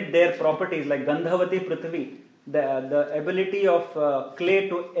to emit their properties, like Gandhavati Prithvi, the ability of clay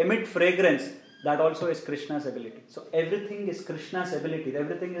to emit fragrance, that also is Krishna's ability. So everything is Krishna's ability.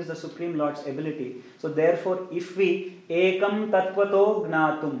 Everything is the Supreme Lord's ability. So therefore, if we ekam tattvato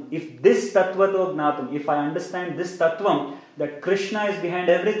gnatum, if this tattvato gnatum, if I understand this tattvam, that Krishna is behind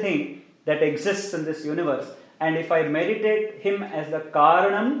everything that exists in this universe, and if I meditate him as the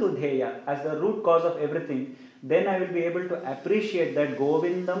karanam tu dheya, as the root cause of everything, then I will be able to appreciate that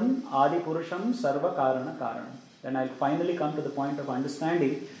Govindam Adi Purusham Sarva Karana Karanam. Then I'll finally come to the point of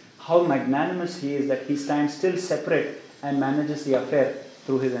understanding how magnanimous he is, that he stands still separate and manages the affair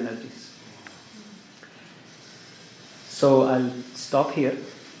through his energies. So I'll stop here.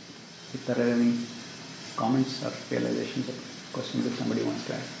 If there are any comments or realizations or questions if somebody wants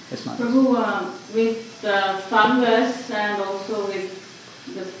to ask. Yes, ma'am. Prabhu, with fungus and also with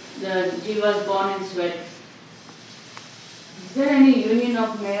the jivas born in sweat, is there any union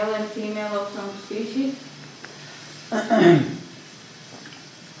of male and female of some species?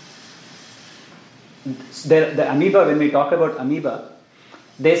 The amoeba, when we talk about amoeba,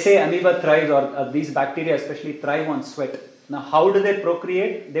 they say amoeba thrives, or these bacteria especially thrive on sweat. Now, how do they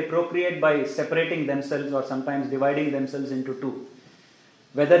procreate? They procreate by separating themselves or sometimes dividing themselves into two.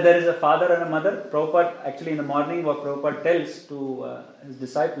 Whether there is a father and a mother, Prabhupada, actually in the morning, what Prabhupada tells to his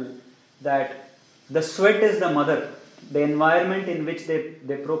disciple, that the sweat is the mother. The environment in which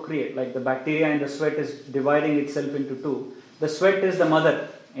they procreate, like the bacteria in the sweat is dividing itself into two. The sweat is the mother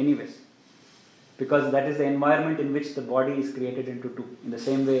anyways, because that is the environment in which the body is created into two. In the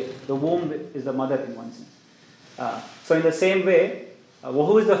same way, the womb is the mother in one sense. So in the same way,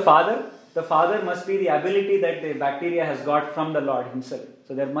 who is the father? The father must be the ability that the bacteria has got from the Lord himself.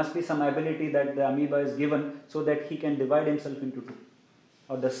 So there must be some ability that the amoeba is given so that he can divide himself into two.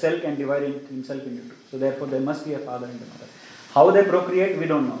 Or the cell can divide himself into two. So therefore there must be a father and a mother. How they procreate, we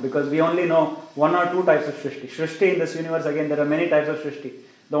don't know, because we only know one or two types of Shrishti. Shrishti in this universe, again, there are many types of Shrishti.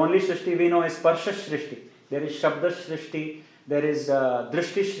 The only Shrishti we know is Sparsha Shrishti. There is Shabda Shrishti, there is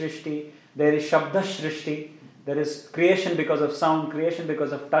Drishti Shrishti, there is Shabda Shrishti, there is creation because of sound, creation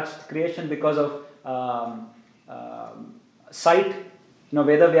because of touch, creation because of sight.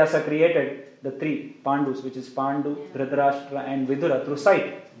 Veda Vyasa created the three Pandus, which is Pandu, Dhritarashtra and Vidura, through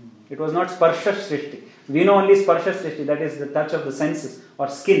sight. It was not Sparsha Shrishti. We know only Sparsha Shrishti, that is the touch of the senses or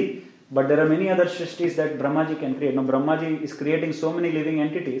skin. But there are many other Shrishtis that Brahmaji can create. Now Brahmaji is creating so many living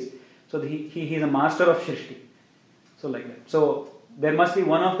entities, so he is a master of Shrishti. So like that. So there must be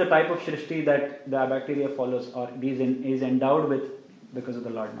one of the type of Shrishti that the bacteria follows or is endowed with because of the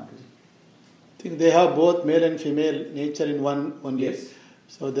Lord Mataji. I think they have both male and female nature in one only. Yes.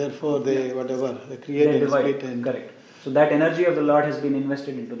 So therefore they create and split. And correct. So that energy of the Lord has been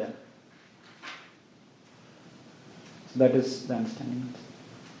invested into them. So that is the understanding.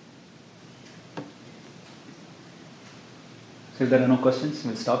 So if there are no questions,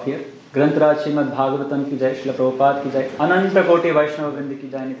 we'll stop here. Grantaraj Srimad Bhagavatam ki jai, Srila Prabhupada ki jai, Ananta Koti Vaishnava Vrindi ki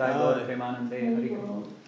jai, Nitai Gaur Premanande Hari.